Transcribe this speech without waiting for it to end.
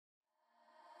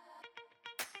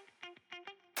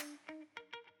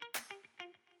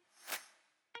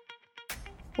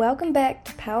Welcome back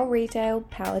to Power Retail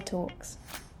Power Talks.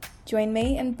 Join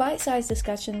me in bite-sized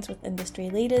discussions with industry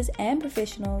leaders and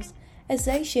professionals as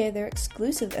they share their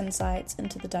exclusive insights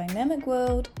into the dynamic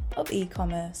world of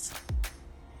e-commerce.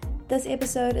 This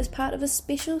episode is part of a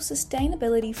special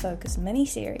sustainability-focused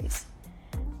mini-series.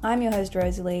 I'm your host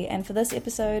Rosalie, and for this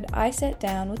episode I sat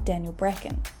down with Daniel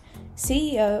Bracken,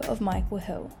 CEO of Michael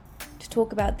Hill, to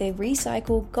talk about their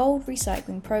Recycle Gold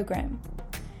recycling program.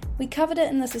 We covered it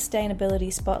in the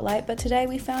sustainability spotlight, but today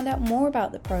we found out more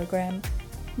about the program,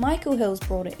 Michael Hill's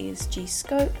broader ESG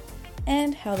scope,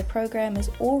 and how the program is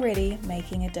already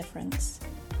making a difference.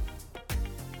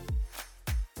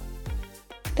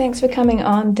 Thanks for coming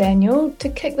on, Daniel. To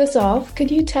kick this off, could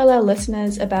you tell our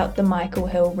listeners about the Michael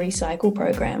Hill Recycle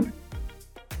program?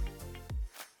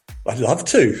 I'd love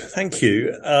to. Thank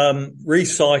you.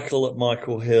 Recycle at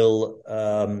Michael Hill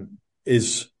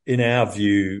is, not in our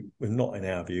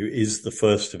view, is the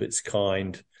first of its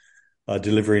kind,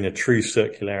 delivering a true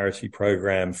circularity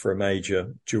program for a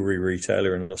major jewelry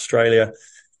retailer in Australia.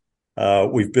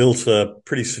 We've built a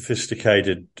pretty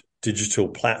sophisticated digital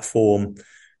platform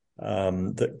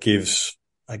that gives,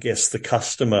 I guess, the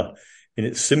customer in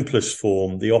its simplest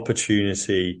form the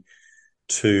opportunity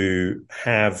to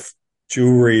have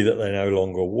jewelry that they no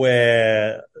longer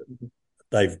wear.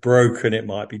 They've broken, it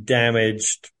might be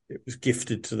damaged, it was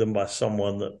gifted to them by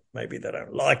someone that maybe they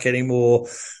don't like anymore.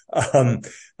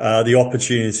 The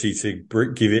opportunity to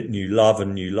give it new love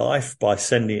and new life by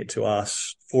sending it to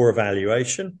us for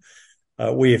evaluation.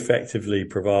 We effectively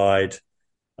provide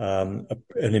an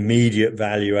immediate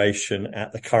valuation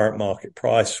at the current market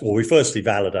price. Well, we firstly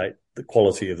validate the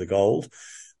quality of the gold,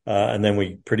 and then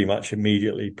we pretty much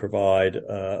immediately provide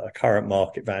a current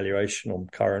market valuation on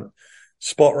current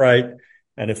spot rate.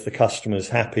 And if the customer's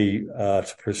happy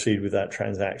to proceed with that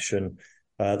transaction,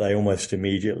 they almost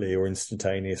immediately or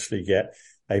instantaneously get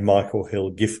a Michael Hill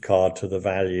gift card to the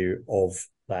value of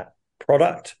that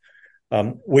product.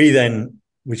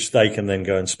 Which they can then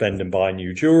go and spend and buy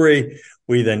new jewelry.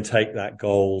 We then take that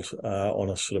gold on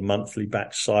a sort of monthly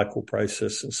batch cycle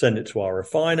process and send it to our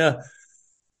refiner,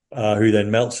 who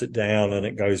then melts it down, and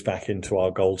it goes back into our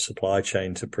gold supply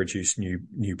chain to produce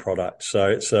new products. So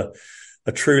it's a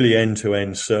truly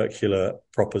end-to-end circular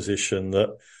proposition that,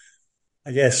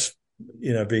 I guess,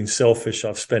 being selfish,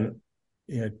 I've spent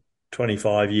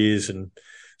 25 years in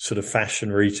sort of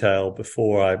fashion retail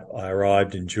before I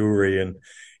arrived in jewelry, and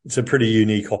it's a pretty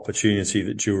unique opportunity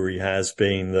that jewelry has,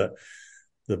 been that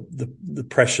the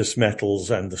precious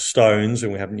metals and the stones,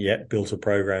 and we haven't yet built a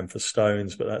program for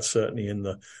stones, but that's certainly on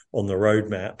the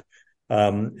roadmap,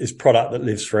 is product that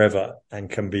lives forever and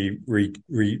can be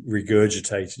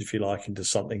regurgitated, if you like, into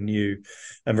something new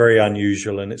and very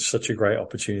unusual. And it's such a great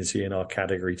opportunity in our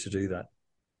category to do that.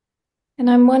 And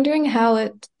I'm wondering how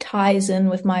it ties in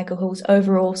with Michael Hill's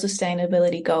overall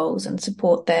sustainability goals and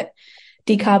support that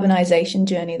decarbonisation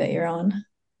journey that you're on.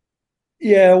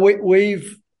 Yeah,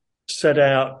 we've set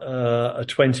out a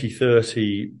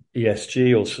 2030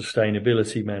 ESG or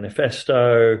sustainability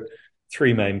manifesto,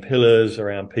 3 main pillars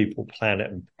around people,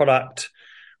 planet and product.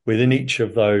 Within each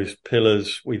of those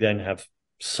pillars, we then have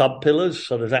sub-pillars.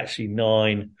 So there's actually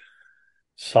 9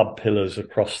 sub-pillars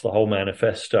across the whole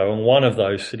manifesto. And one of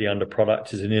those, sitting under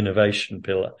product, is an innovation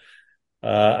pillar.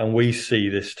 And we see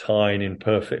this tying in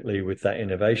perfectly with that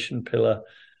innovation pillar.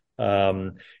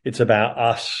 It's about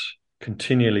us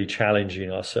continually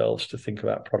challenging ourselves to think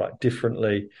about product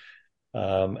differently.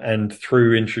 And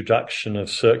through introduction of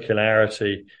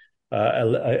circularity,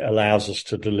 allows us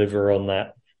to deliver on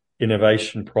that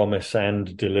innovation promise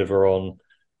and deliver on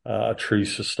a true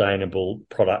sustainable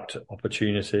product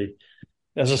opportunity.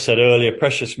 As I said earlier,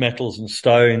 precious metals and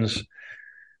stones,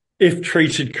 if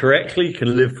treated correctly,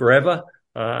 can live forever,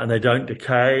 and they don't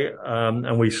decay.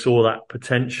 And we saw that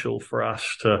potential for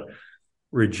us to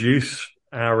reduce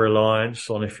our reliance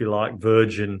on, if you like,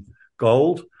 virgin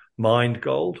gold, mined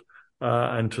gold,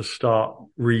 and to start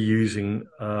reusing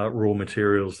raw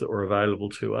materials that were available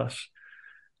to us.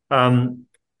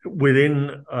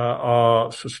 Within our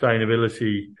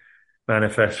sustainability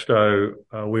manifesto,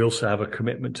 we also have a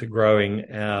commitment to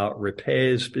growing our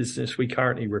repairs business. We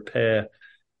currently repair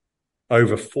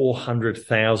over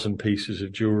 400,000 pieces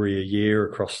of jewelry a year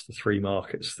across the 3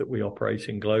 markets that we operate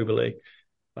in globally,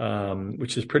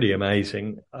 which is pretty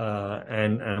amazing.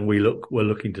 And we're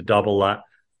looking to double that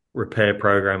repair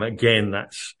program. Again,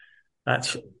 that's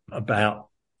about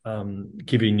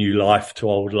giving new life to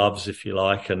old loves, if you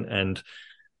like, and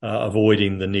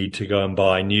avoiding the need to go and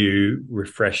buy new,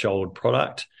 refresh old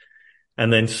product.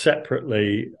 And then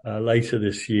separately, later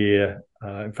this year,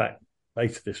 in fact,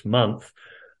 later this month,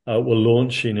 we're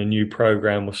launching a new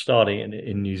program. We're starting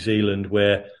in New Zealand,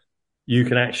 where you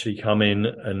can actually come in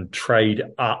and trade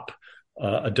up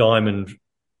a diamond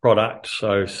product.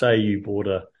 So say you bought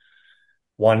a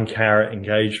 1 carat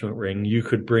engagement ring, you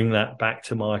could bring that back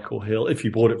to Michael Hill. If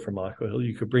you bought it from Michael Hill,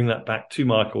 you could bring that back to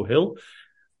Michael Hill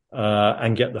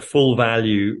and get the full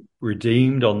value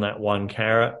redeemed on that 1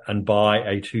 carat and buy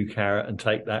a 2 carat and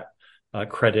take that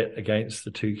credit against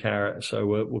the 2 carat. So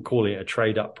we're calling it a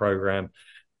trade up program,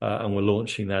 and we're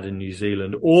launching that in New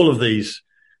Zealand. All of these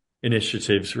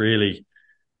initiatives really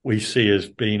we see as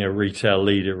being a retail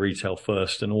leader, retail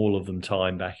first, and all of them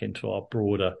tying back into our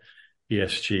broader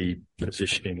ESG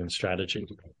positioning and strategy.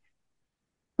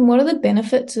 And what are the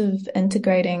benefits of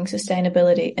integrating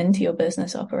sustainability into your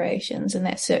business operations and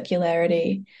that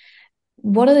circularity?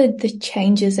 What are the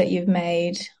changes that you've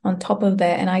made on top of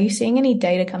that? And are you seeing any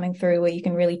data coming through where you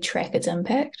can really track its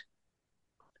impact?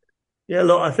 Yeah,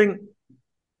 look, I think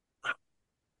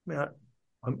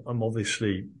I'm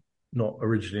obviously not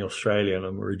originally Australian.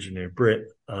 I'm originally a Brit.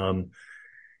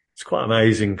 It's quite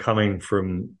amazing coming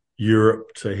from Europe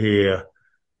to here.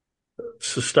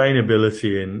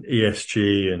 Sustainability and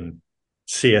ESG and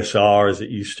CSR, as it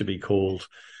used to be called,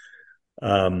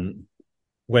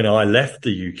 when I left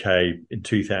the UK in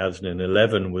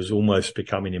 2011, was almost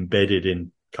becoming embedded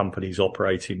in companies'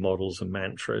 operating models and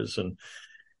mantras, and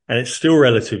it's still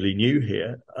relatively new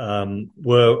here.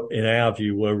 In our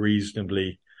view, we're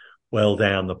reasonably well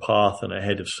down the path and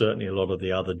ahead of certainly a lot of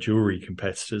the other jewelry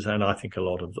competitors, and I think a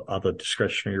lot of other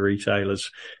discretionary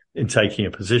retailers, in taking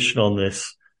a position on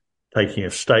this, taking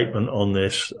a statement on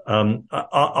this.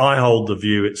 I hold the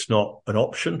view it's not an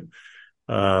option.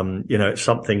 It's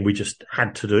something we just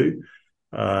had to do.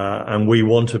 And we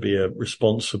want to be a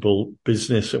responsible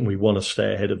business, and we want to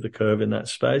stay ahead of the curve in that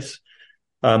space.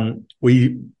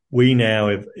 We now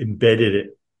have embedded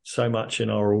it so much in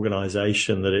our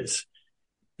organization that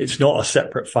it's not a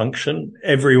separate function.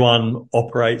 Everyone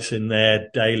operates in their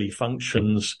daily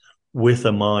functions with a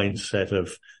mindset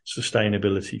of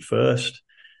sustainability first.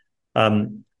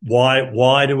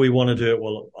 Why do we want to do it?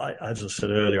 Well, as I said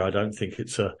earlier, I don't think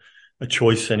it's a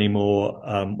choice anymore.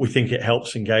 We think it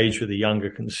helps engage with a younger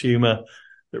consumer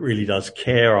that really does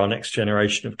care. Our next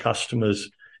generation of customers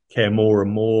care more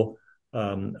and more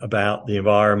about the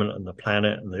environment and the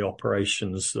planet and the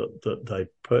operations that they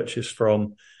purchase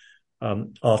from.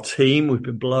 Our team, we've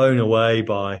been blown away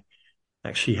by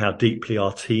actually how deeply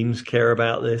our teams care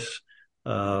about this,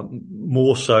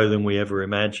 more so than we ever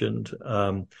imagined.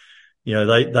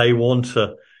 They want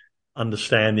to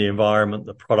understand the environment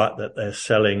the product that they're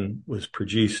selling was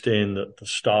produced in, that the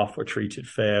staff were treated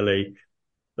fairly,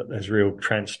 that there's real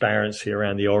transparency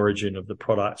around the origin of the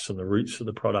products and the roots of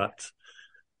the product.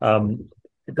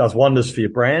 It does wonders for your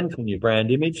brand and your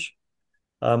brand image.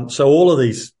 So all of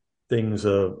these things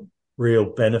are real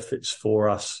benefits for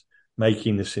us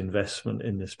making this investment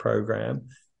in this program.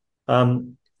 I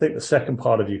think the second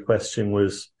part of your question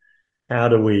was,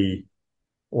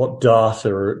 what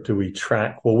data do we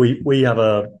track? Well, we have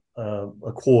a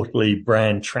quarterly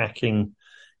brand tracking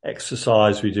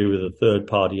exercise we do with a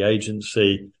third-party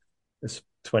agency. There's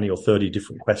 20 or 30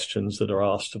 different questions that are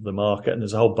asked of the market, and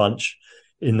there's a whole bunch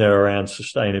in there around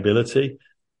sustainability.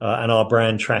 And our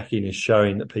brand tracking is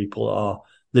showing that people are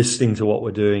listening to what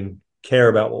we're doing, care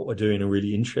about what we're doing, and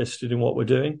really interested in what we're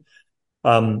doing.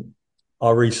 Our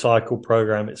recycle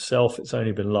program itself, it's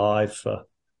only been live for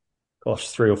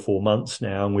 3 or 4 months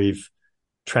now, and we've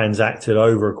transacted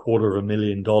over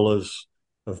 $250,000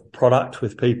 of product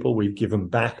with people. We've given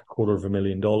back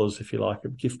 $250,000, if you like,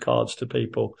 of gift cards to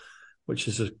people, which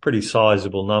is a pretty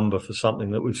sizable number for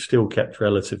something that we've still kept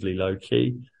relatively low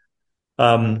key.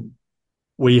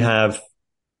 We have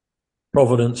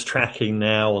provenance tracking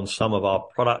now on some of our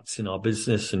products in our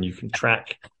business, and you can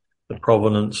track the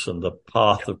provenance and the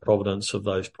path of provenance of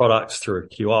those products through a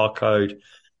QR code.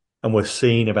 And we're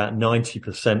seeing about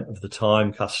 90% of the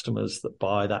time customers that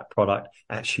buy that product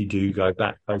actually do go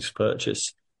back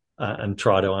post-purchase and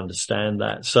try to understand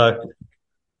that. So,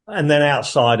 and then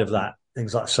outside of that,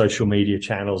 things like social media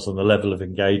channels and the level of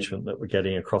engagement that we're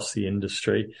getting across the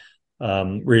industry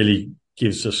really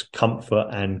gives us comfort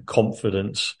and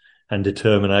confidence and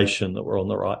determination that we're on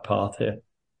the right path here.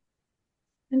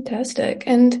 Fantastic.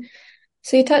 And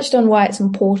so you touched on why it's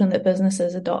important that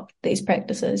businesses adopt these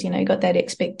practices. You got that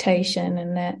expectation,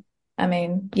 and that,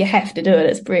 you have to do it.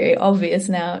 It's very obvious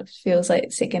now. It feels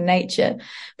like second nature.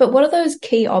 But what are those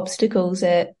key obstacles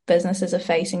that businesses are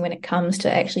facing when it comes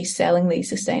to actually selling these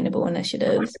sustainable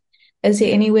initiatives? Is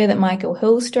there anywhere that Michael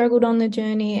Hill struggled on the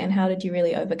journey, and how did you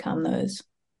really overcome those?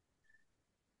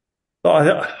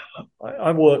 I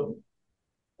work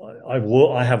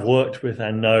I have worked with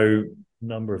and know a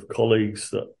number of colleagues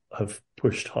that have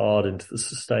pushed hard into the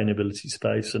sustainability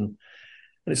space, and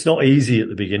it's not easy at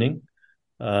the beginning.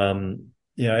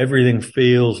 Everything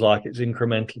feels like it's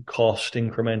incremental cost,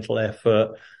 incremental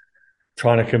effort,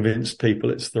 trying to convince people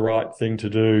it's the right thing to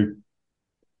do.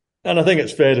 And I think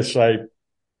it's fair to say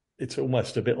it's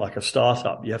almost a bit like a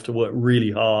startup. You have to work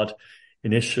really hard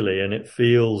initially, and it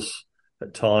feels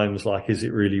at times like, is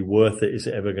it really worth it? Is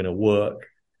it ever going to work?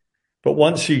 But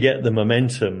once you get the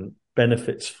momentum,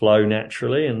 benefits flow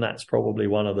naturally, and that's probably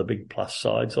one of the big plus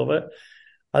sides of it.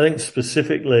 I think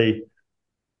specifically,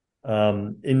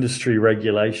 industry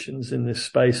regulations in this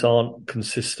space aren't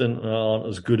consistent and aren't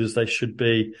as good as they should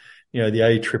be. The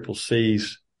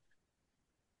ACCC's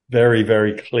very,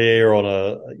 very clear on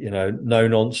a, no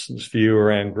nonsense view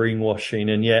around greenwashing.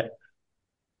 And yet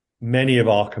many of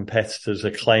our competitors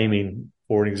are claiming,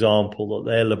 for an example, that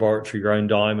their laboratory grown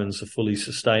diamonds are fully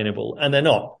sustainable, and they're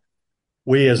not.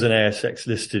 We as an ASX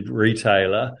listed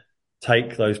retailer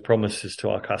take those promises to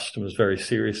our customers very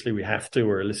seriously. We have to.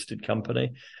 We're a listed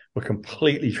company. We're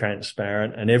completely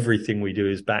transparent, and everything we do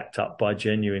is backed up by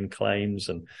genuine claims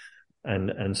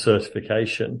and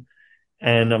certification.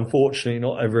 And unfortunately,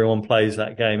 not everyone plays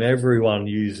that game. Everyone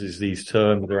uses these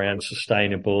terms around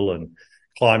sustainable and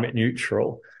climate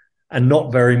neutral, and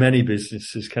not very many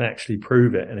businesses can actually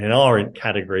prove it. And in our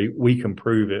category, we can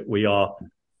prove it. We are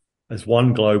as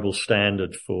one global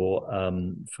standard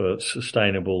for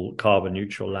sustainable carbon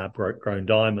neutral lab grown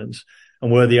diamonds.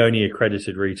 And we're the only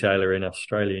accredited retailer in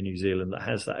Australia and New Zealand that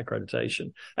has that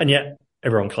accreditation. And yet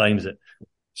everyone claims it.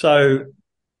 So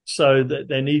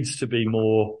there needs to be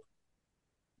more,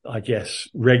 I guess,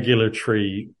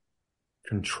 regulatory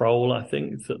control, I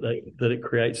think, that it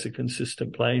creates a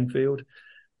consistent playing field.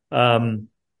 And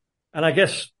I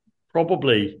guess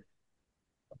probably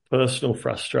personal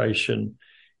frustration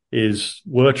is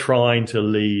we're trying to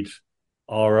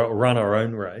run our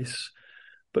own race,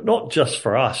 but not just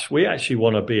for us. We actually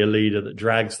want to be a leader that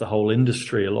drags the whole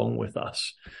industry along with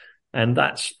us. And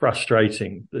that's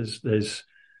frustrating. There's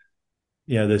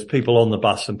people on the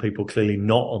bus and people clearly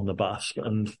not on the bus.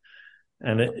 And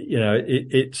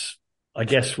it's, I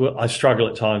guess I struggle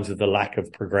at times with the lack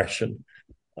of progression,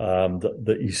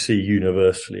 that you see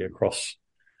universally across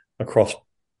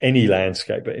any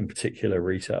landscape, but in particular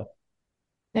retail.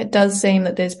 It does seem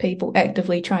that there's people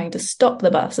actively trying to stop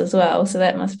the bus as well, so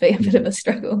that must be a bit of a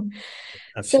struggle.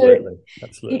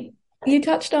 Absolutely. You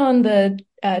touched on the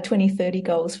 2030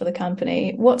 goals for the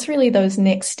company. What's really those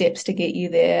next steps to get you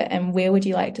there, and where would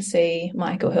you like to see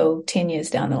Michael Hill 10 years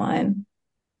down the line?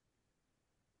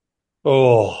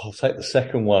 I'll take the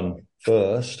second one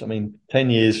first. I mean, 10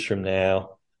 years from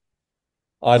now,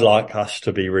 I'd like us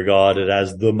to be regarded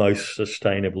as the most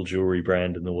sustainable jewelry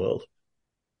brand in the world.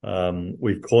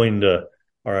 We've coined our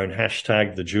own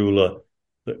hashtag, the jeweler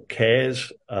that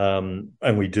cares. And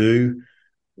we do.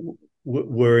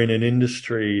 We're in an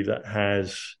industry that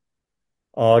has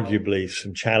arguably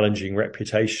some challenging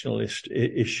reputational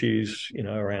issues,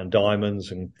 around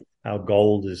diamonds and how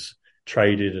gold is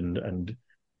traded, and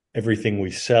everything we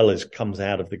sell comes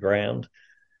out of the ground.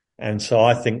 And so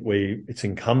I think it's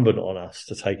incumbent on us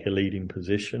to take a leading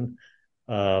position.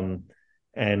 And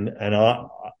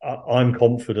I'm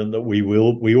confident that we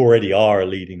already are a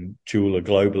leading jeweler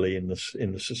globally in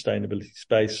the sustainability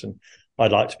space. And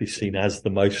I'd like to be seen as the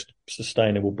most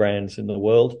sustainable brands in the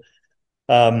world.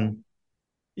 Again,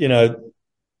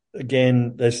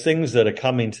 there's things that are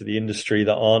coming to the industry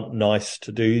that aren't nice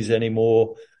to do's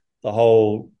anymore. The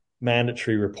whole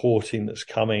mandatory reporting that's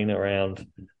coming around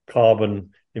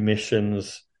carbon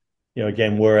emissions,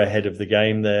 again, we're ahead of the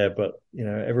game there, but,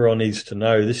 everyone needs to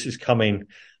know this is coming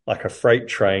like a freight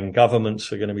train.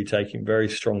 Governments are going to be taking very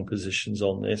strong positions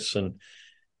on this, and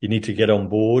you need to get on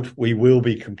board. We will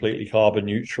be completely carbon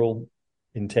neutral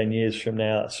in 10 years from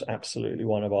now. That's absolutely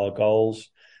one of our goals.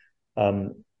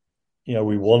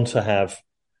 We want to have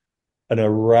an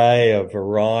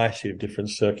variety of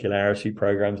different circularity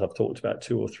programs. I've talked about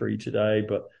 2 or 3 today,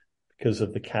 but because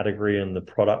of the category and the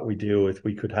product we deal with,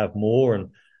 we could have more. And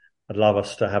I'd love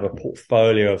us to have a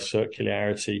portfolio of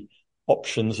circularity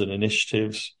options and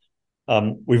initiatives.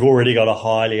 We've already got a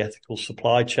highly ethical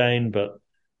supply chain, but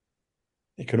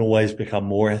it can always become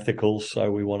more ethical. So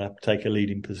we want to take a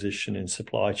leading position in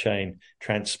supply chain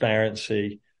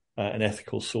transparency and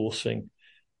ethical sourcing.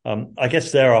 I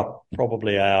guess there are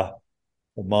probably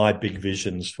my big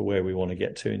visions for where we want to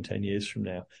get to in 10 years from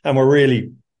now. And we're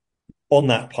really on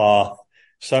that path.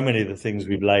 So many of the things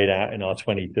we've laid out in our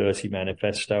 2030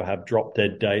 manifesto have drop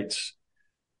dead dates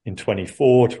in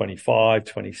 24, 25,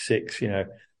 26.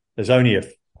 There's only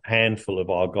handful of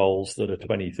our goals that are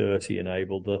 2030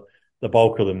 enabled. The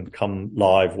bulk of them come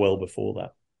live well before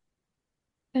that.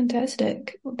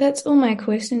 Fantastic. Well, that's all my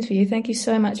questions for you. Thank you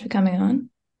so much for coming on.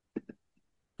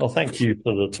 Well, thank you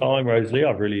for the time, Rosalie.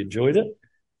 I've really enjoyed it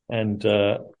and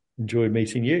enjoyed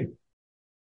meeting you.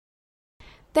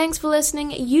 Thanks for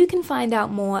listening. You can find out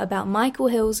more about Michael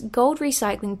Hill's Gold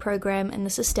Recycling Program in the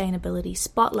Sustainability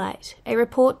Spotlight, a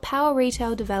report Power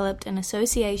Retail developed in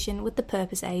association with the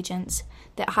Purpose Agents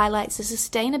that highlights the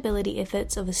sustainability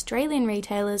efforts of Australian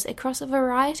retailers across a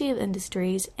variety of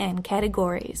industries and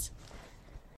categories.